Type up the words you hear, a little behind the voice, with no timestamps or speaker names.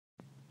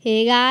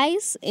Hey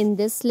guys, in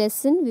this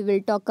lesson we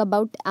will talk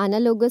about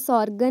analogous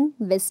organ,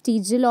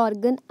 vestigial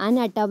organ and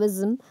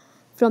atavism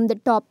from the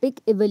topic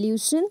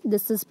evolution.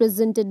 This is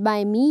presented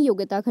by me,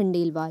 Yogita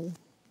Khandelwal.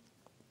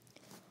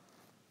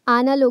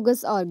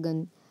 Analogous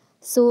organ.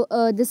 So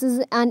this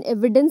is an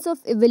evidence of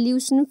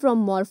evolution from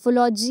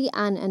morphology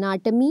and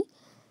anatomy,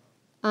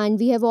 and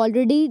we have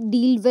already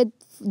dealt with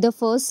the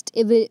first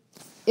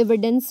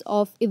evidence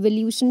of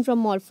evolution from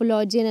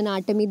morphology and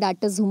anatomy, that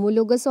is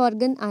homologous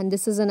organ, and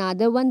this is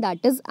another one, that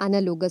is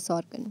analogous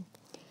organ.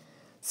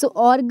 So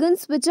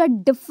organs which are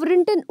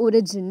different in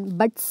origin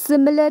but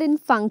similar in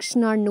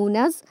function are known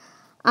as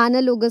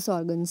analogous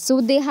organs.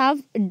 So they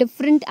have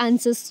different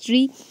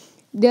ancestry,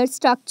 their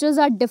structures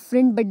are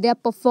different but they are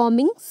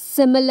performing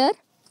similar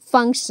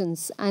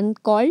functions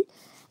and called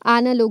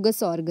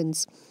analogous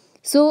organs.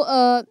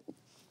 So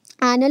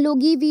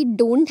analogy, we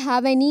don't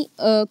have any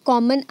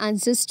common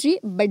ancestry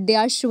but they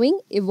are showing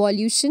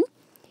evolution.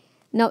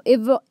 Now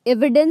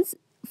evidence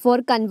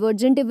for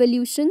convergent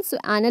evolution. So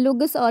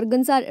analogous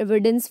organs are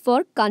evidence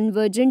for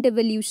convergent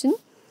evolution.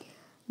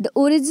 The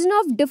origin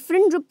of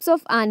different groups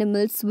of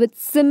animals with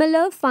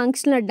similar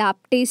functional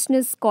adaptation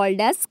is called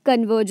as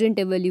convergent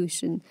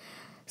evolution.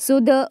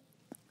 So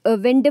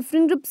when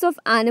different groups of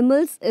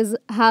animals is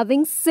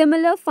having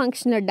similar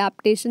functional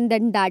adaptation,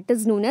 then that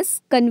is known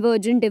as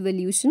convergent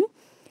evolution.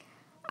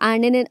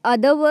 And in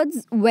other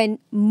words, when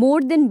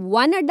more than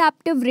one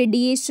adaptive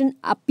radiation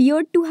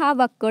appeared to have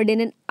occurred in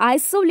an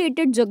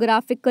isolated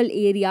geographical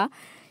area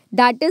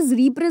that is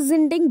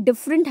representing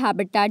different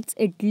habitats,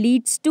 it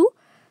leads to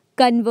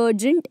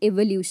convergent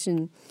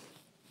evolution.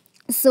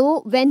 So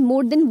when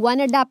more than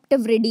one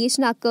adaptive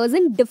radiation occurs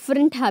in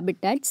different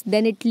habitats,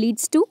 then it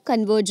leads to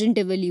convergent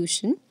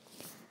evolution.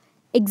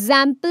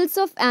 Examples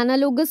of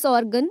analogous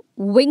organ: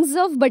 wings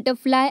of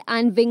butterfly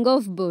and wing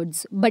of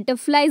birds.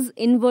 Butterfly is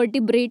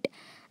invertebrate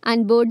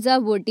and birds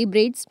are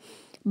vertebrates,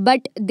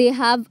 but they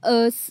have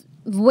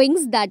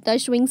wings that are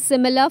showing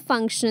similar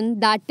function,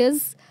 that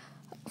is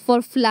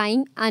for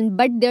flying, and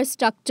but their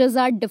structures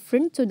are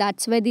different, so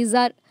that's why these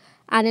are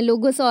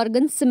analogous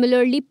organs.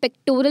 Similarly,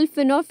 pectoral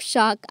fin of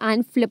shark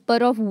and flipper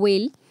of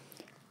whale,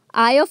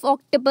 eye of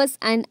octopus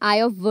and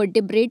eye of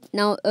vertebrate.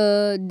 Now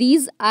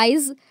these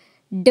eyes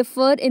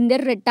differ in their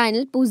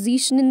retinal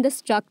position in the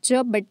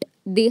structure, but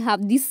they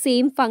have the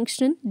same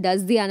function,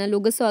 thus the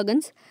analogous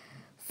organs.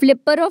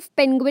 Flipper of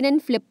penguin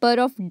and flipper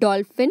of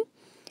dolphin.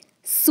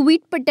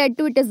 Sweet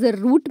potato, it is a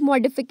root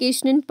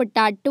modification, and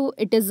potato,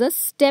 it is a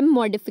stem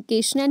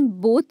modification,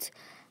 and both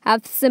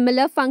have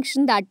similar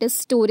function, that is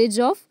storage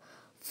of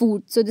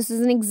food. So this is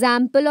an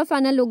example of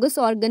analogous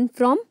organ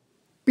from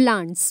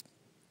plants.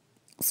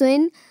 So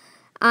in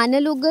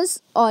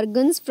analogous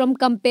organs, from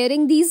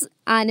comparing these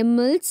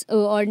animals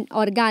or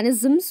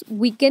organisms,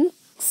 we can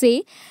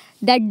say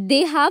that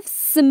they have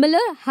similar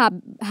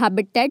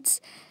habitats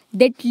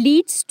that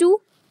leads to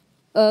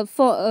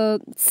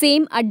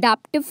same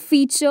adaptive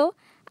feature,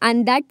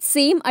 and that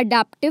same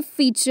adaptive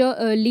feature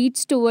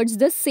leads towards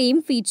the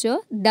same feature.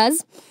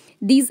 Thus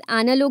these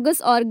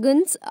analogous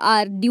organs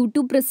are due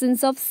to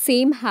presence of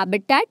same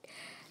habitat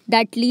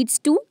that leads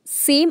to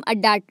same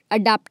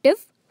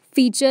adaptive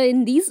feature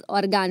in these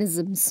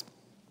organisms.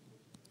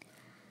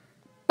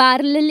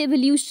 Parallel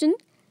evolution.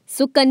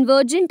 So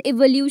convergent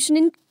evolution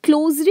in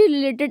closely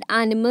related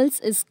animals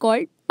is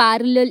called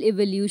parallel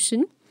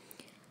evolution.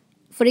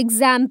 For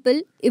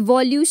example,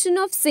 evolution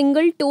of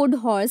single-toed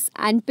horse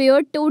and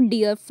paired-toed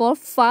deer for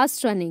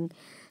fast running.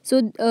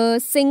 So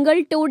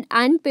single-toed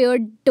and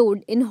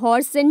paired-toed in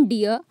horse and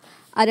deer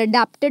are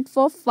adapted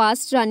for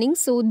fast running.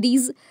 So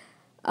these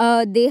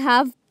they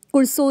have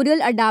cursorial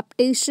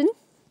adaptation.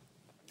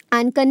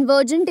 And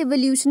convergent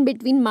evolution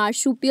between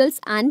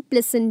marsupials and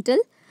placental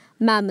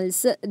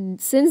mammals.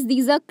 Since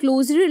these are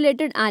closely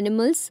related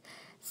animals,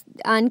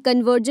 and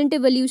convergent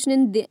evolution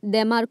in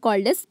them are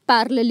called as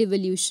parallel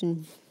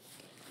evolution.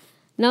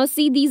 Now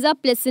see, these are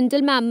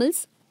placental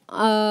mammals.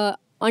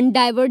 On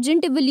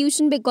divergent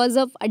evolution, because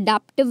of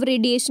adaptive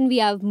radiation, we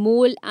have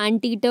mole,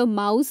 anteater,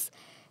 mouse,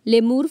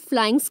 lemur,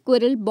 flying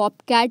squirrel,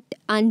 bobcat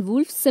and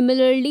wolf.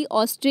 Similarly,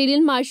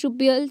 Australian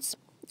marsupials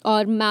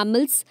or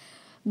mammals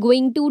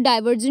going to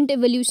divergent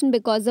evolution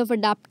because of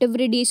adaptive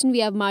radiation, we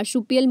have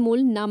marsupial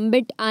mole,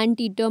 numbat,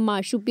 anteater,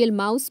 marsupial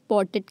mouse,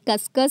 spotted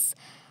cuscus,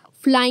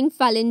 flying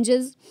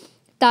phalanges,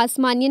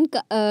 Tasmanian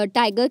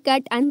tiger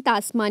cat and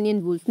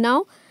Tasmanian wolf.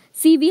 Now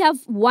see, we have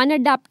one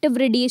adaptive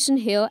radiation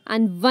here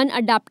and one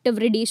adaptive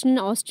radiation in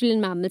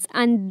Australian mammals,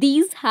 and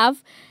these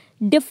have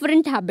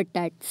different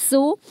habitats.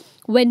 So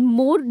when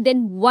more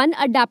than one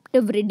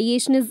adaptive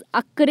radiation is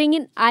occurring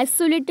in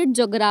isolated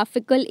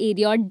geographical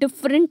area or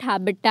different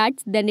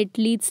habitats, then it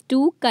leads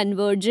to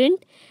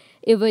convergent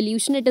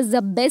evolution. It is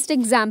the best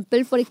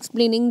example for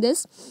explaining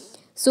this.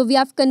 So we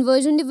have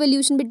convergent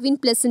evolution between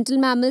placental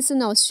mammals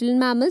and Australian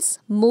mammals.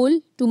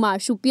 Mole to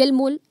marsupial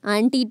mole,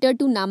 anteater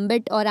to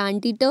numbat or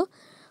anteater,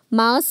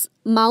 mouse,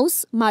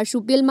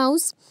 marsupial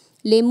mouse,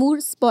 lemur,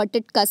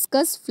 spotted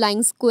cuscus,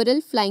 flying squirrel,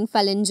 flying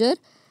phalanger,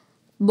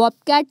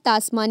 bobcat,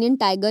 Tasmanian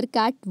tiger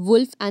cat,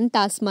 wolf and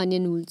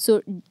Tasmanian wolf.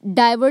 So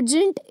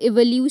divergent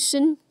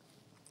evolution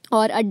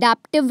or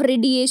adaptive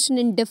radiation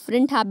in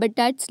different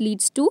habitats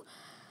leads to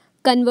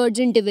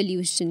convergent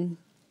evolution.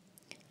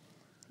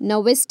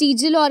 Now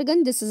vestigial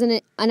organ, this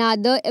is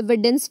another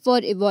evidence for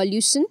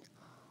evolution.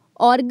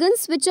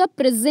 Organs which are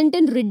present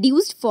in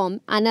reduced form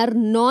and are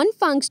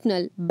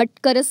non-functional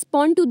but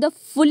correspond to the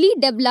fully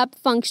developed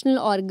functional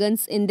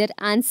organs in their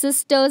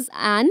ancestors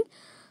and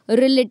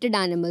related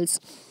animals.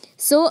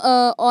 So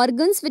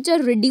organs which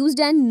are reduced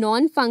and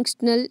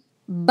non-functional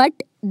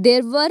but they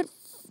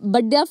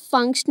are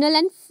functional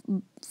and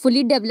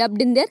fully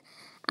developed in their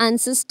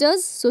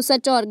ancestors. So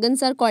such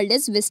organs are called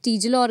as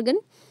vestigial organ.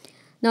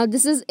 Now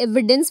this is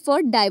evidence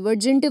for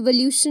divergent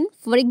evolution.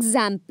 For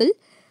example,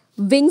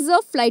 wings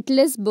of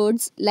flightless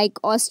birds like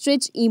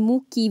ostrich,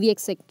 emu, kiwi,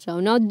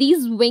 etc. Now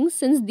these wings,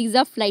 since these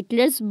are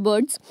flightless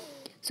birds,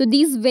 so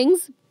these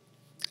wings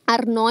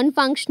are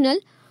non-functional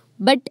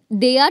but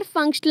they are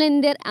functional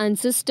in their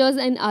ancestors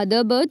and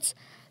other birds.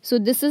 So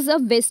this is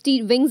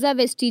wings are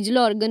vestigial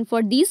organ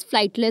for these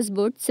flightless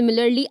birds.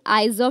 Similarly,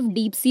 eyes of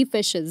deep sea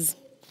fishes.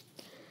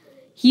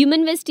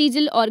 Human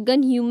vestigial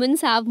organ,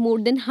 humans have more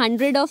than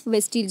 100 of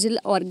vestigial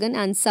organ,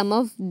 and some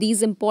of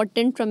these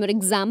important from your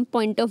exam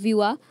point of view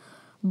are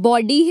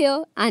body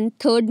hair and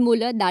third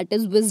molar, that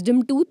is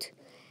wisdom tooth,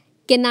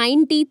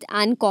 canine teeth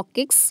and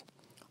coccyx,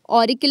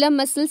 auricular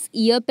muscles,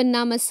 ear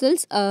pinna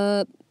muscles.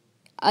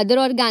 Other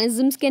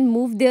organisms can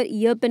move their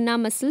ear pinna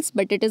muscles,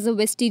 but it is a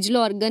vestigial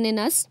organ in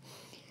us.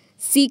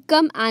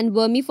 Cecum and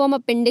vermiform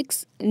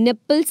appendix,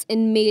 nipples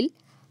in male,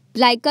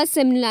 plica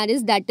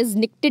seminalis, that is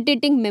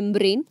nictitating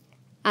membrane,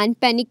 and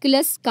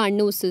panniculus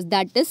carnosus,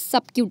 that is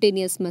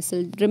subcutaneous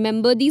muscle.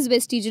 Remember these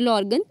vestigial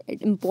organ,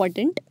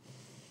 important.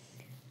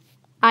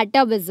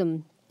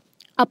 Atavism,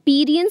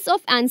 appearance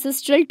of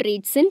ancestral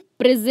traits in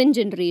present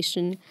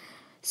generation.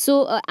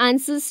 So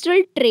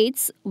ancestral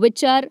traits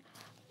which are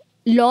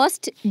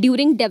lost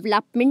during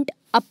development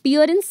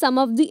appear in some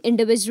of the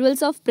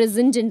individuals of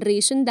present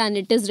generation, then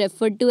it is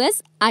referred to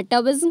as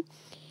atavism.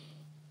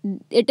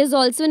 It is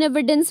also an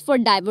evidence for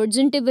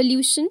divergent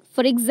evolution.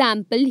 For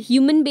example,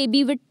 human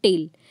baby with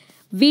tail.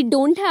 We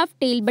don't have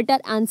tail but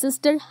our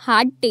ancestor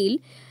had tail.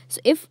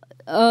 So if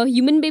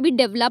human baby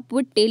developed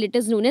with tail, it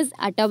is known as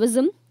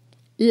atavism.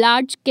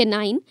 Large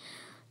canine.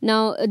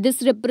 Now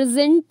this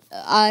represents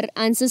our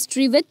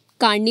ancestry with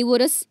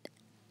carnivorous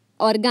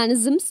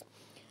organisms.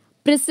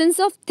 Presence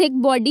of thick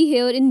body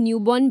hair in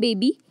newborn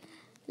baby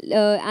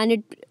and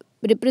it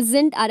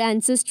represents our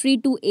ancestry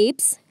to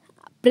apes.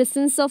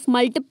 Presence of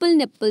multiple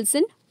nipples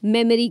in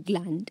mammary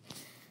gland.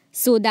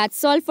 So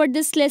that's all for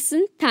this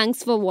lesson.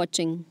 Thanks for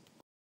watching.